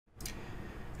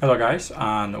Hello guys,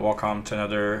 and welcome to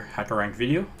another Hackerrank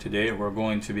video. Today we're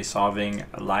going to be solving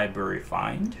library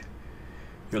find.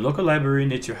 Your local library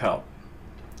needs your help.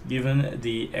 Given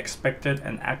the expected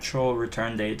and actual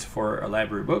return dates for a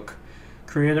library book,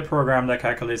 create a program that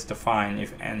calculates the fine,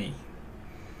 if any.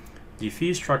 The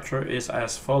fee structure is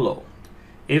as follows.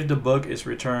 If the book is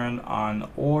returned on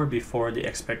or before the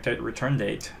expected return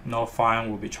date, no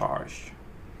fine will be charged.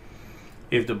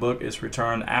 If the book is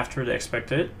returned after the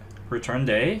expected return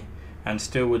day and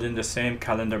still within the same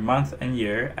calendar month and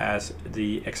year as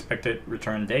the expected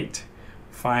return date,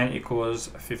 fine equals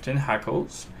 15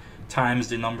 hackles times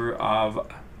the number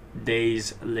of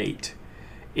days late.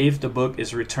 If the book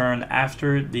is returned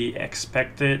after the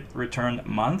expected return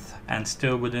month and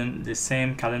still within the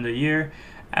same calendar year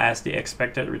as the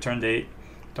expected return date,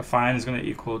 the fine is going to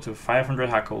equal to 500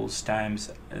 hackles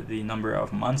times the number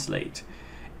of months late.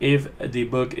 If the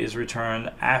book is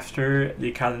returned after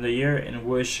the calendar year in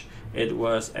which it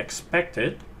was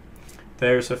expected,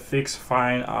 there's a fixed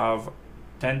fine of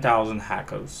 10,000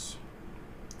 hackles.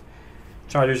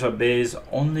 Charges are based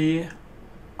only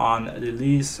on the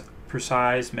least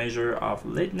precise measure of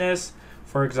lateness.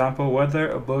 For example, whether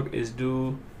a book is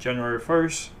due January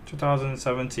 1st,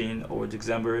 2017 or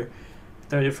December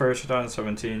 31st,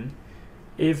 2017.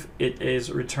 If it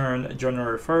is returned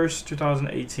January 1st,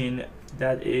 2018,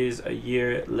 that is a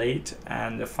year late,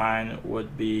 and the fine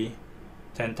would be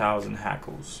 10,000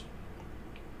 hackles.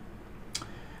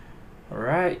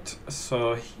 Alright,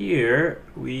 so here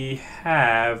we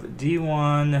have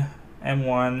D1,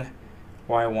 M1,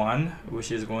 Y1,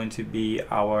 which is going to be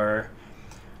our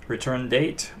return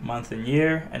date, month and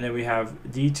year, and then we have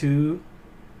D2,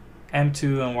 M2,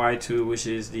 and Y2, which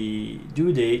is the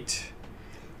due date,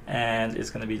 and it's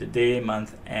going to be the day,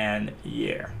 month, and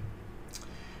year.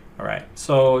 Alright,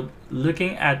 so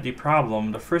looking at the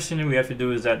problem, the first thing we have to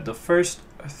do is that the first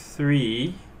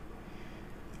three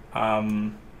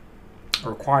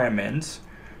requirements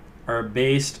are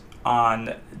based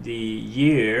on the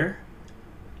year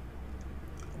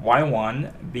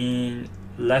Y1 being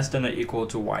less than or equal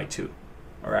to Y2.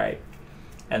 Alright,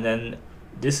 and then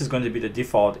this is going to be the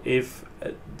default if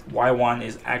Y1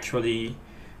 is actually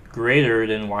greater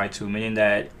than Y2, meaning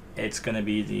that it's going to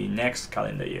be the next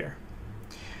calendar year.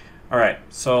 Alright,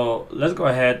 so let's go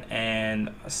ahead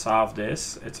and solve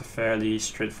this. It's a fairly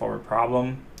straightforward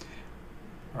problem.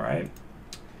 Alright,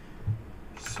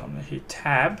 so I'm going to hit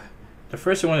tab. The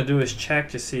first thing I want to do is check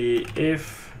to see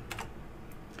if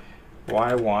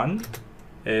Y1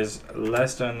 is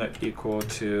less than or equal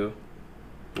to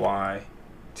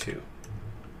Y2.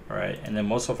 Alright, and then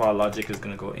most of our logic is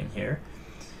going to go in here.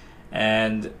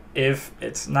 And if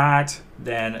it's not,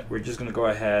 then we're just going to go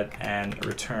ahead and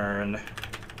return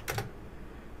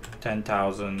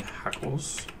 10,000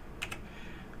 hackles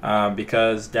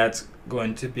because that's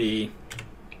going to be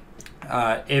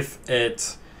if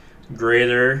it's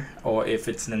greater or if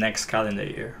it's in the next calendar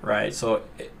year, right? So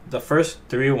the first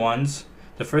three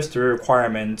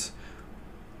requirements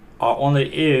are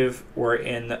only if we're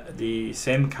in the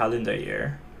same calendar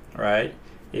year, right?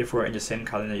 If we're in the same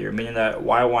calendar year, meaning that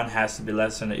Y1 has to be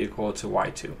less than or equal to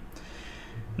Y2.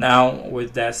 Now,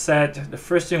 with that said, the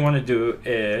first thing I want to do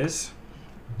is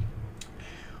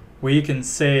we can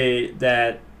say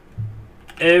that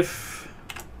if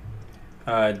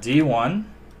D1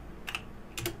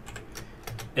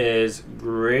 is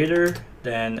greater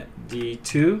than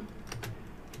D2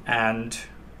 and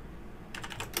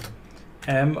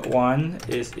M1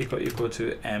 is equal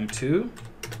to M2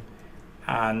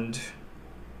 and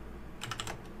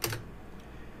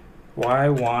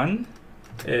Y1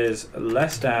 is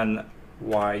less than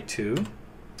Y2,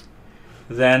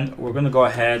 then we're going to go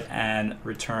ahead and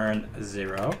return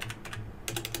 0.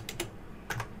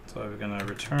 So we're going to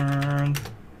return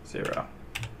 0.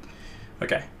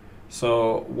 Okay,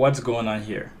 so what's going on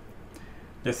here?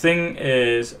 The thing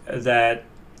is that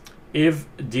if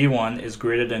D1 is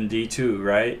greater than D2,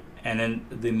 right, and then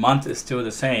the month is still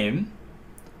the same,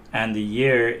 and the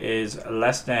year is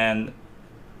less than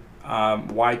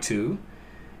Y2,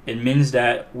 it means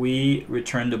that we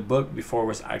returned the book before it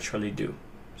was actually due.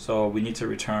 So we need to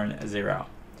return 0.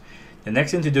 The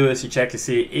next thing to do is to check to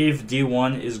see if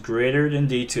D1 is greater than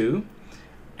D2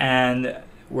 and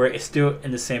we're still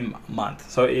in the same month.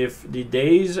 So if the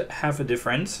days have a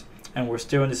difference and we're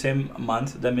still in the same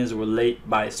month, that means we're late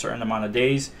by a certain amount of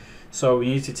days. So we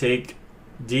need to take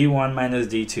D1 minus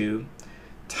D2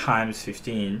 times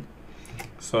 15.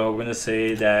 So we're going to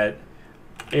say that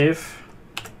if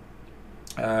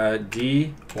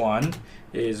D1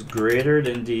 is greater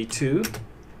than D2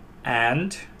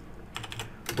 and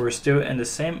we're still in the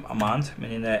same amount,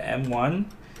 meaning that M1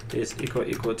 is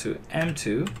equal to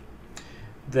M2,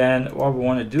 then what we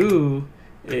want to do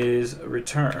is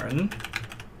return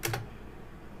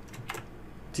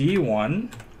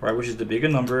D1, right, which is the bigger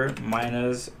number,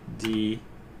 minus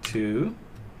D2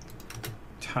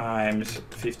 times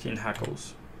 15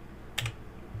 hackles.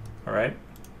 All right.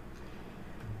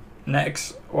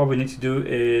 Next, what we need to do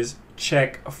is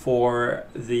check for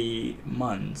the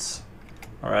months.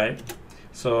 All right.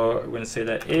 So we're going to say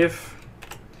that if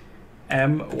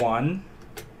M1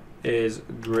 is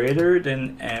greater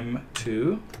than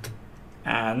M2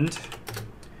 and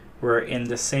we're in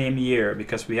the same year,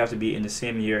 because we have to be in the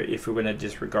same year if we're going to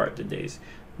disregard the days.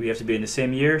 We have to be in the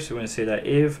same year, so we're going to say that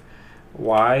if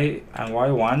Y and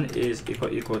Y1 is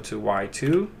equal to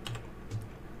Y2,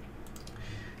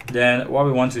 then what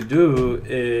we want to do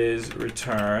is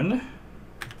return,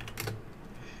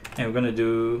 and we're going to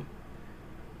do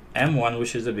M1,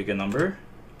 which is the bigger number,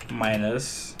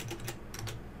 minus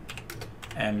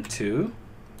M2,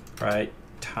 right,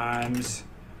 times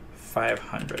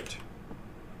 500.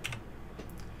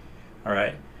 All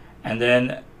right, and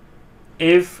then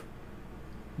if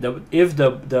the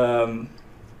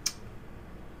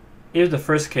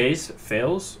first case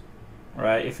fails,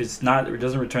 right, if it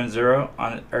doesn't return 0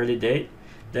 on an early date,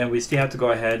 then we still have to go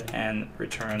ahead and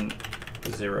return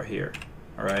 0 here.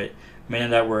 All right, meaning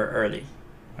that we're early.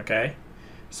 Okay,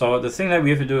 so the thing that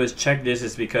we have to do is check this,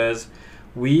 is because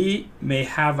we may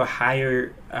have a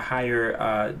higher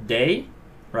day,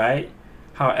 right?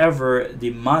 However,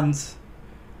 the months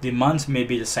may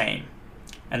be the same,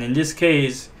 and in this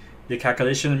case the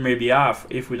calculation may be off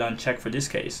if we don't check for this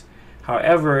case.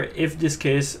 However, if this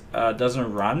case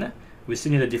doesn't run, we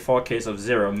still need a default case of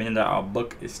 0, meaning that our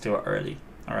book is still early.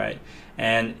 All right,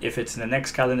 and if it's in the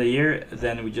next calendar year,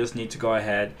 then we just need to go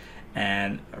ahead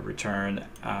and return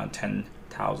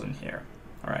 10,000 here.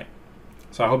 All right,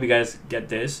 so I hope you guys get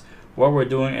this. What we're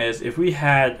doing is, if we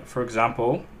had, for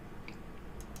example,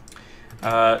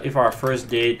 if our first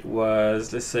date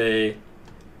was, let's say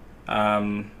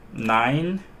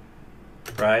 9,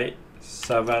 right,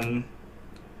 7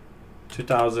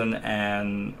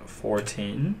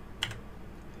 2014,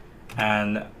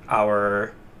 and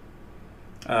our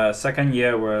second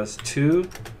year was 2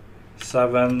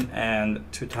 7 and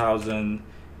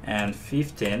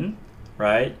 2015,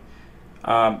 right?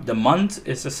 The month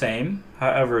is the same,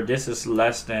 however this is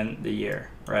less than the year,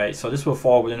 right? So this will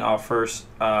fall within our first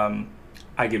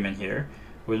argument here,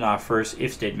 within our first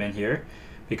if statement here,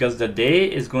 because the day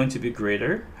is going to be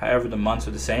greater, however the months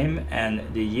are the same, and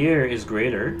the year is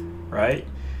greater, right?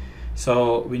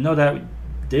 So we know that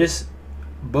this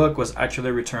book was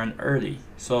actually returned early,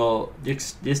 so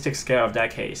this takes care of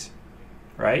that case,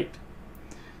 right?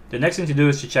 The next thing to do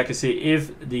is to check to see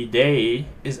if the day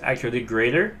is actually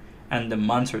greater and the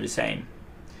months are the same.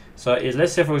 So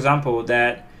let's say, for example,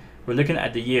 that we're looking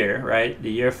at the year, right?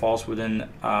 The year falls within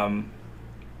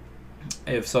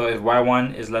if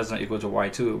y1 is less than or equal to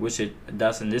y2, which it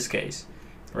does in this case,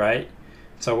 right?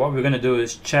 So what we're going to do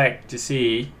is check to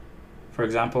see, for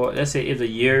example, let's say if the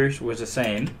years was the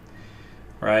same,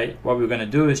 right? What we're going to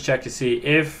do is check to see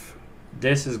if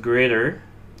this is greater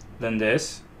than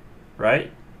this,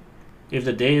 right? If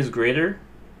the day is greater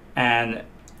and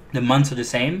the months are the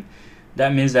same,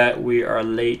 that means that we are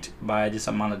late by this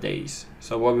amount of days.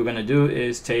 So what we're going to do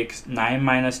is take 9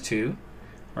 minus 2,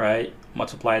 right?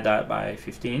 Multiply that by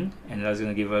 15, and that's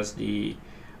going to give us the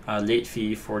late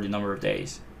fee for the number of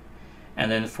days.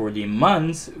 And then for the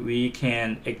months, we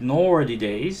can ignore the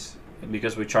days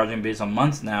because we're charging based on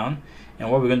months now.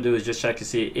 And what we're going to do is just check to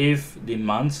see if the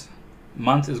month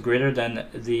is greater than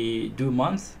the due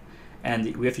month,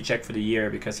 and we have to check for the year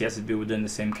because it has to be within the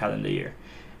same calendar year.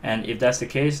 And if that's the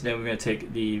case, then we're going to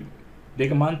take the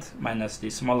bigger month minus the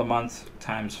smaller month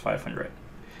times 500.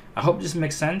 I hope this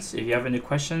makes sense. If you have any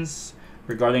questions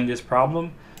regarding this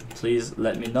problem, please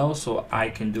let me know so I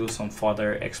can do some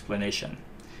further explanation.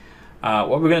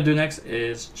 What we're going to do next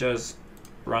is just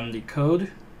run the code,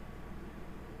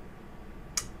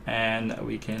 and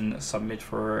we can submit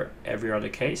for every other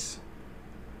case.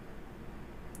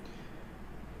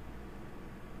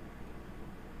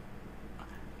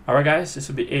 Alright guys, this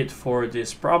will be it for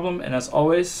this problem, and as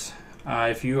always,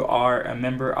 if you are a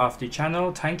member of the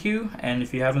channel, thank you, and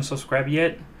if you haven't subscribed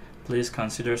yet, please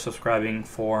consider subscribing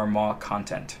for more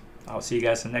content. I'll see you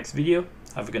guys in the next video.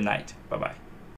 Have a good night. Bye bye.